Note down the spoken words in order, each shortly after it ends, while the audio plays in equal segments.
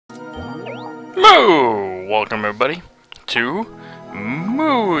Moo! Welcome everybody to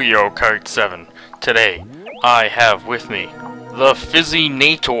Kart 7. Today, I have with me the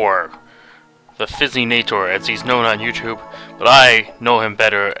FizzyNator. The FizzyNator, as he's known on YouTube, but I know him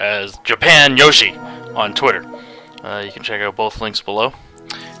better as Japan Yoshi on Twitter. You can check out both links below.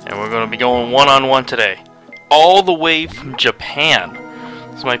 And we're going to be going one-on-one today. All the way from Japan.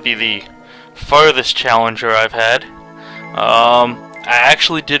 This might be the farthest challenger I've had. I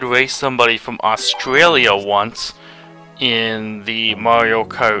actually did race somebody from Australia once in the Mario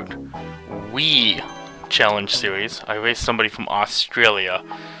Kart Wii Challenge series. I raced somebody from Australia.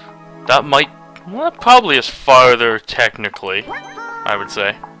 That might, well, that probably is farther technically, I would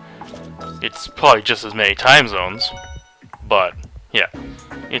say. It's probably just as many time zones, but yeah,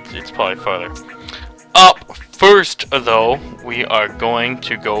 it's probably farther. Up first, though, we are going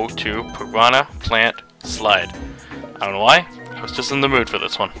to go to Piranha Plant Slide. I don't know why. I was just in the mood for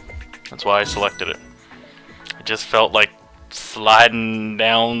this one. That's why I selected it. I just felt like sliding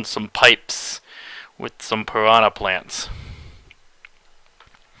down some pipes with some piranha plants.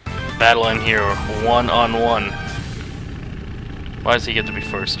 Battling here one-on-one. Why does he get to be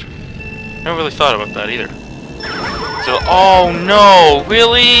first? Never really thought about that either. So, oh no,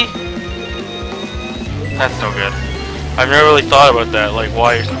 really? That's no good. I've never really thought about that. Like,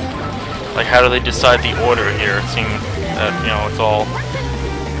 why? Like, how do they decide the order here? It seems that, you know, it's all,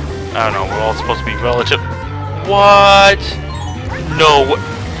 I don't know, we're all supposed to be relative. What? No, what?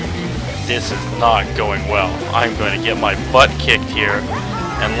 This is not going well. I'm going to get my butt kicked here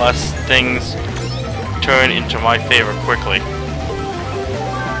unless things turn into my favor quickly.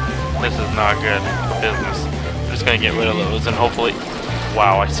 This is not good for business. I'm just going to get rid of those and hopefully...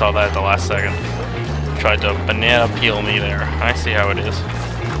 Wow, I saw that at the last second. Tried to banana peel me there. I see how it is.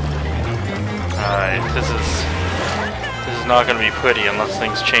 Alright, this is not going to be pretty unless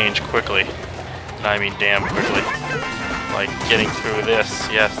things change quickly. I mean damn quickly. Like getting through this.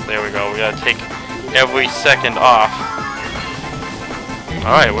 Yes, there we go. We gotta take every second off.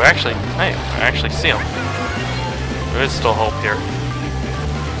 Alright, we're actually... Hey, I actually see him. There is still hope here.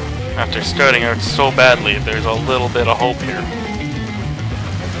 After starting out so badly, there's a little bit of hope here.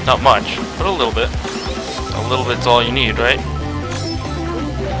 Not much, but a little bit. A little bit's all you need, right?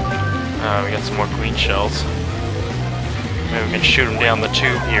 We got some more green shells. Maybe we can shoot them down the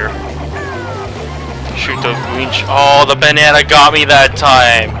tube here. Shoot those green oh, the banana got me that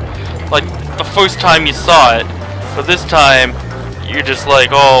time! Like, the first time you saw it, but this time, you're just like,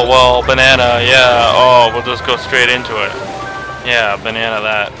 oh, well, banana, yeah, oh, we'll just go straight into it. Yeah, banana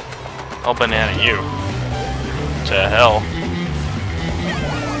that. I'll banana you. To hell.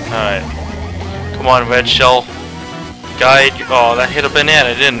 Alright. Come on, red shell. Guide. Oh, that hit a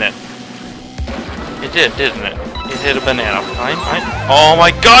banana, didn't it? It did, didn't it? It hit a banana. Oh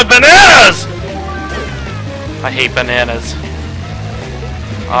my god, bananas! I hate bananas.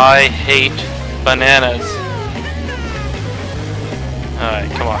 I hate bananas.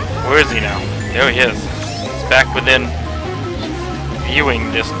 Alright, come on. Where is he now? There he is. He's back within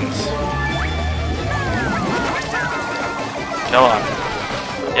viewing distance. Come on.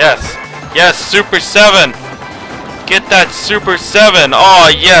 Yes. Yes, Super 7! Get that Super 7! Oh,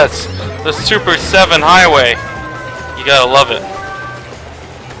 yes! The Super 7 highway! You gotta love it.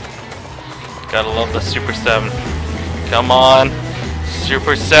 Gotta love the Super 7. Come on.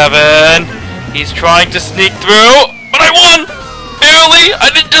 Super 7! He's trying to sneak through, but I won! Barely! I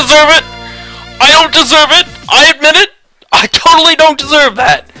didn't deserve it! I don't deserve it! I admit it! I totally don't deserve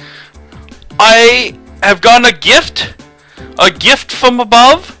that! I have gotten a gift? A gift from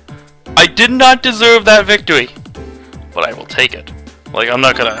above? I did not deserve that victory. But I will take it. Like, I'm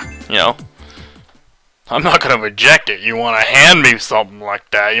not gonna, you know... I'm not gonna reject it. You wanna hand me something like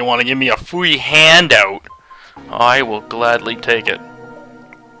that? You wanna give me a free handout? I will gladly take it.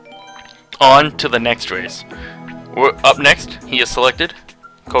 On to the next race. We're up next, he is selected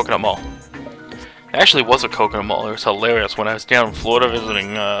Coconut Mall. It actually was a Coconut Mall. It was hilarious when I was down in Florida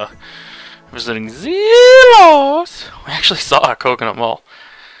visiting Zelos. We actually saw a Coconut Mall.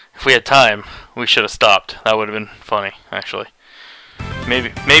 If we had time, we should have stopped. That would have been funny, actually.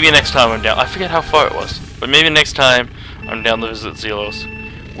 Maybe next time I'm down. I forget how far it was, but maybe next time I'm down to visit Zelos,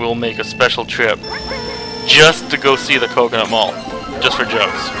 we'll make a special trip just to go see the Coconut Mall, just for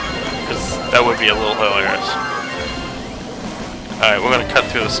jokes, because that would be a little hilarious. Alright, we're gonna cut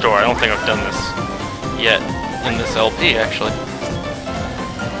through the store. I don't think I've done this yet in this LP, actually.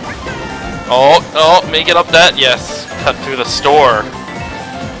 Oh, make it up that, yes. Cut through the store.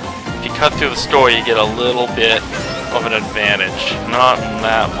 If you cut through the store, you get a little bit of an advantage. Not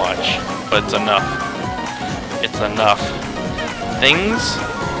that much, but it's enough. It's enough. Things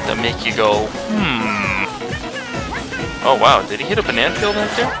that make you go, Oh wow, did he hit a banana peel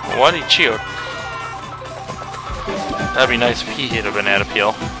right there? Why did he cheer? That'd be nice if he hit a banana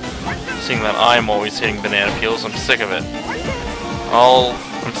peel. Seeing that I'm always hitting banana peels, I'm sick of it.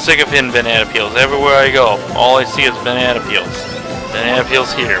 I'm sick of hitting banana peels. Everywhere I go, all I see is banana peels. Banana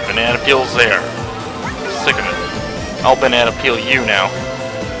peels here, banana peels there. Sick of it. I'll banana peel you now.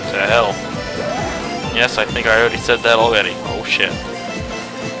 To hell. Yes, I think I already said that already. Oh shit.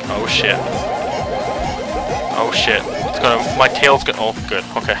 Oh shit. Oh shit. My tail's gonna, oh good,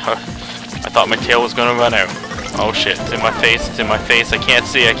 okay. I thought my tail was gonna run out. Oh shit, it's in my face, it's in my face. I can't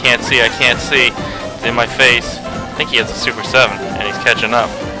see, I can't see, I can't see. It's in my face. I think he has a Super 7 and he's catching up.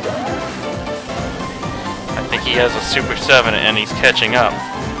 I think he has a Super 7 and he's catching up.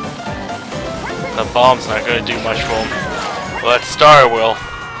 The bomb's not gonna do much for him. Well, that star will.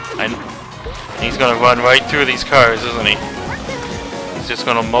 He's gonna run right through these cars, isn't he? He's just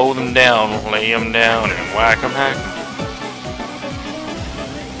gonna mow them down, lay them down, and whack them, hack.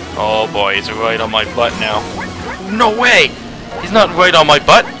 Oh boy, he's right on my butt now. No way! He's not right on my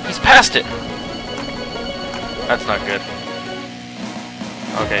butt, he's past it! That's not good.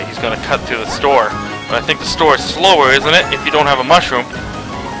 Okay, he's gonna cut through the store. But I think the store is slower, isn't it, if you don't have a mushroom?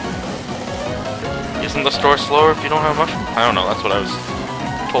 Isn't the store slower if you don't have a mushroom? I don't know, that's what I was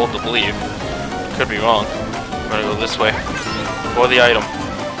told to believe. Could be wrong. I'm gonna go this way. For the item.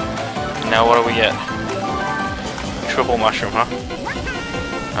 And now what do we get? Triple mushroom, huh?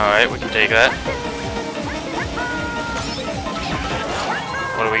 Alright, we can take that.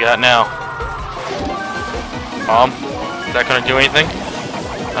 What do we got now? Bomb? Is that gonna do anything?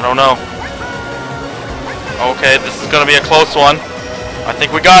 I don't know. Okay, this is gonna be a close one. I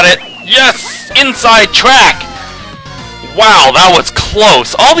think we got it. Yes! Inside track! Wow, that was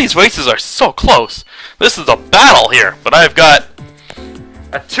close. All these races are so close. This is a battle here, but I've got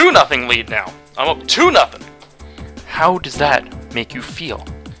a 2-0 lead now. I'm up 2-0. How does that make you feel?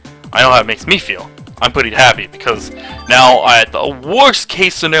 I know how it makes me feel. I'm pretty happy because now, at the worst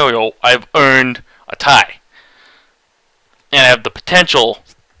case scenario, I've earned a tie. And I have the potential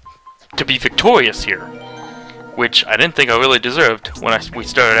to be victorious here, which I didn't think I really deserved when we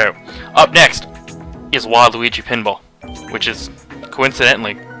started out. Up next is Waluigi Pinball, which is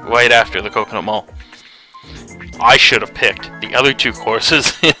coincidentally right after the Coconut Mall. I should have picked the other 2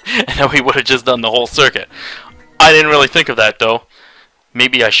 courses and then we would have just done the whole circuit. I didn't really think of that though.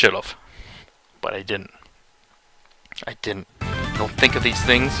 Maybe I should have, but I didn't. I didn't. Don't think of these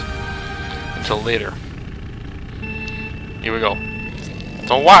things until later. Here we go. It's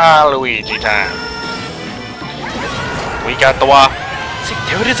a Waluigi time. We got the Wa. See,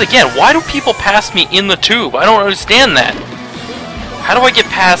 there it is again. Why do people pass me in the tube? I don't understand that. How do I get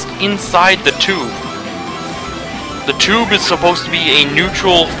past inside the tube? The tube is supposed to be a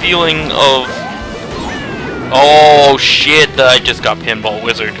neutral feeling of... Oh shit, I just got Pinball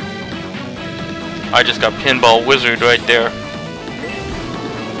Wizard. I just got Pinball Wizard right there.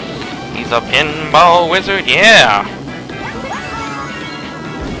 He's a Pinball Wizard, yeah!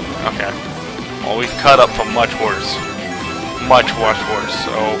 Okay. Well, we've cut up from much worse. Much worse,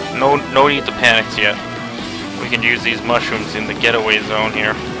 so no need to panic yet. We can use these mushrooms in the getaway zone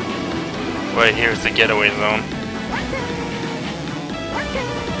here. Right here's the getaway zone.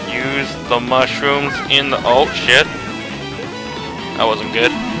 Use the mushrooms in the... Oh, shit. That wasn't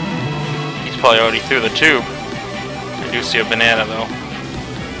good. He's probably already through the tube. I do see a banana, though.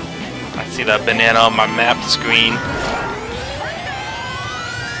 I see that banana on my map screen.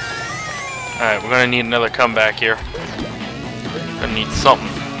 Alright, we're gonna need another comeback here. Gonna need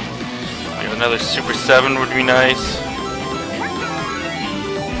something. Like another Super 7 would be nice.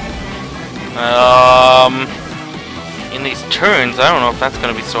 In these turns, I don't know if that's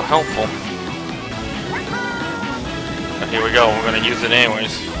going to be so helpful. But here we go, we're going to use it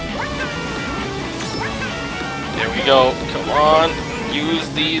anyways. There we go, come on, use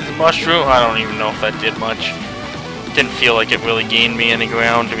these mushrooms. I don't even know if that did much. Didn't feel like it really gained me any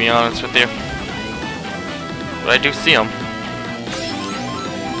ground, to be honest with you. But I do see them.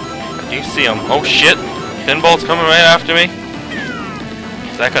 I do see them. Oh shit, Pinball's coming right after me.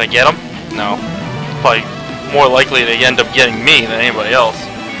 Is that going to get him? No. Probably more likely to end up getting me than anybody else.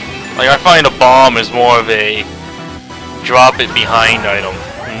 Like, I find a bomb is more of a drop it behind item.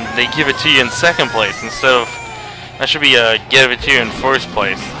 And they give it to you in second place instead of... That should be a give it to you in first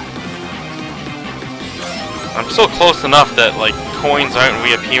place. I'm so close enough that, like, coins aren't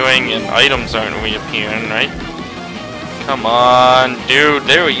reappearing and items aren't reappearing, right? Come on, dude.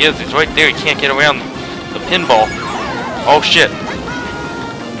 There he is. He's right there. He can't get around the pinball. Oh, shit.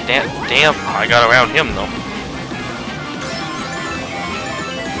 Damn, I got around him, though.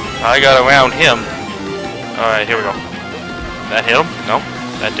 I got around him. Alright, here we go. That hit him? No,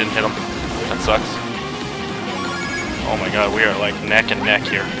 that didn't hit him. That sucks. Oh my god, we are like neck and neck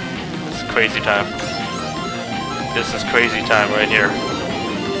here. This is crazy time. This is crazy time right here.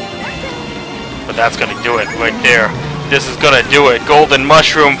 But that's gonna do it right there. This is gonna do it. Golden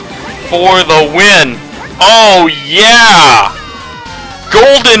Mushroom for the win! Oh yeah!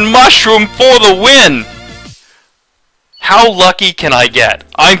 Golden Mushroom for the win! How lucky can I get?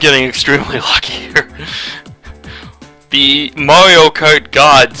 I'm getting extremely lucky here. The Mario Kart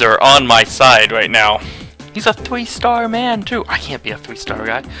gods are on my side right now. He's a 3-star man too. I can't be a 3-star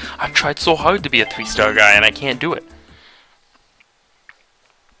guy. I've tried so hard to be a 3-star guy and I can't do it.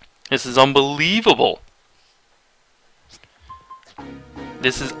 This is unbelievable.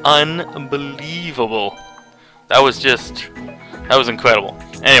 This is unbelievable. That was incredible.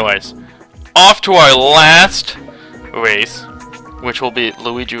 Anyways, off to our last race, which will be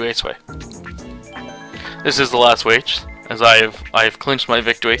Luigi Raceway. This is the last race, as I have clinched my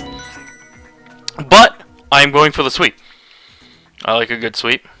victory. But I'm going for the sweep. I like a good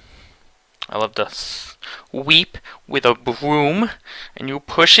sweep. I love to sweep with a broom, and you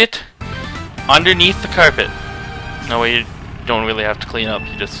push it underneath the carpet. That way you don't really have to clean up.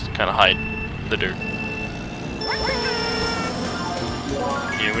 You just kind of hide the dirt.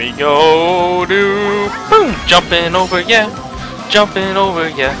 Here we go, boom! Jumping over, yeah. Jumping over,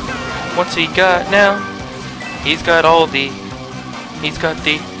 yeah. What's he got now? He's got the,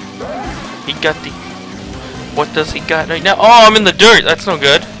 what does he got right now? Oh, I'm in the dirt. That's no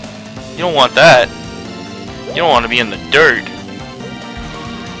good. You don't want that. You don't want to be in the dirt.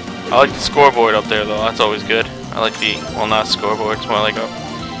 I like the scoreboard up there, though. That's always good. I like the, well, not scoreboard. It's more like a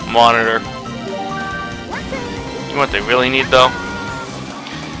monitor. You know what they really need, though?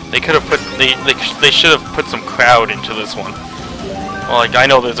 They could have put, they should have put some crowd into this one. Well, like, I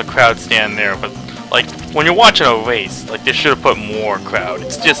know there's a crowd stand there, but, like, when you're watching a race, like, they should have put more crowd.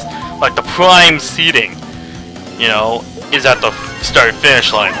 It's just, like, the prime seating, you know, is at the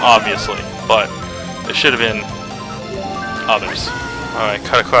start-finish line, obviously. But there should have been others. Alright,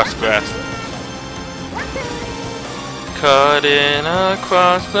 cut across the grass. Cutting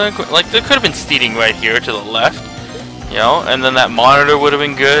across the grass. Like, there could have been seating right here to the left. You know, and then that monitor would have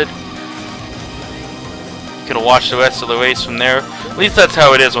been good. You could have watched the rest of the race from there. At least that's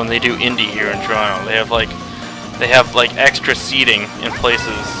how it is when they do Indy here in Toronto. They have like extra seating in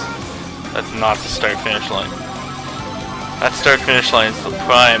places that's not the start-finish line. That start-finish line is the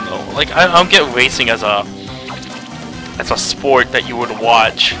prime though. Like I don't get racing as a sport that you would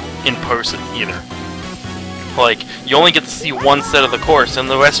watch in person either. Like you only get to see one set of the course, and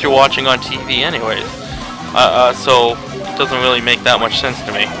the rest you're watching on TV anyways. So it doesn't really make that much sense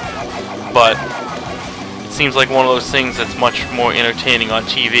to me. But it seems like one of those things that's much more entertaining on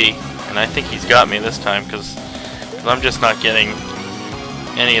TV, and I think he's got me this time because I'm just not getting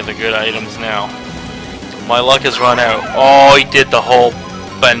any of the good items now. My luck has run out. Oh, he did the whole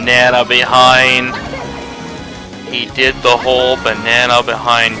banana behind. He did the whole banana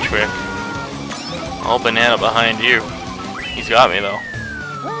behind trick. All banana behind you. He's got me though.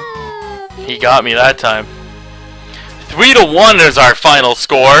 He got me that time. 3-1 is our final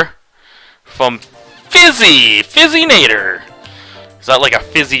score from FizzyNator. Is that like a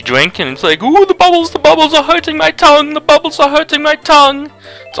fizzy drink? And it's like, ooh, the bubbles are hurting my tongue, the bubbles are hurting my tongue.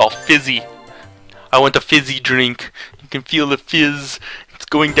 It's all fizzy. I want a fizzy drink. You can feel the fizz. It's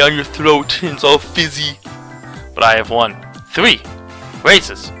going down your throat, and it's all fizzy. But I have won 3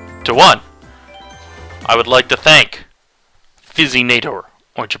 races to 1. I would like to thank FizzyNator,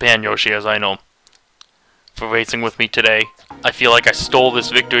 or Japan Yoshi as I know him, for racing with me today. I feel like I stole this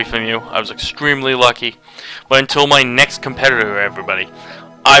victory from you. I was extremely lucky. But until my next competitor, everybody,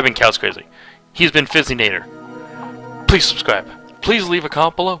 I've been Cows Crazy. He's been FizzyNator. Please subscribe. Please leave a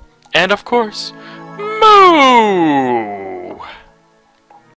comment below. And of course, moo!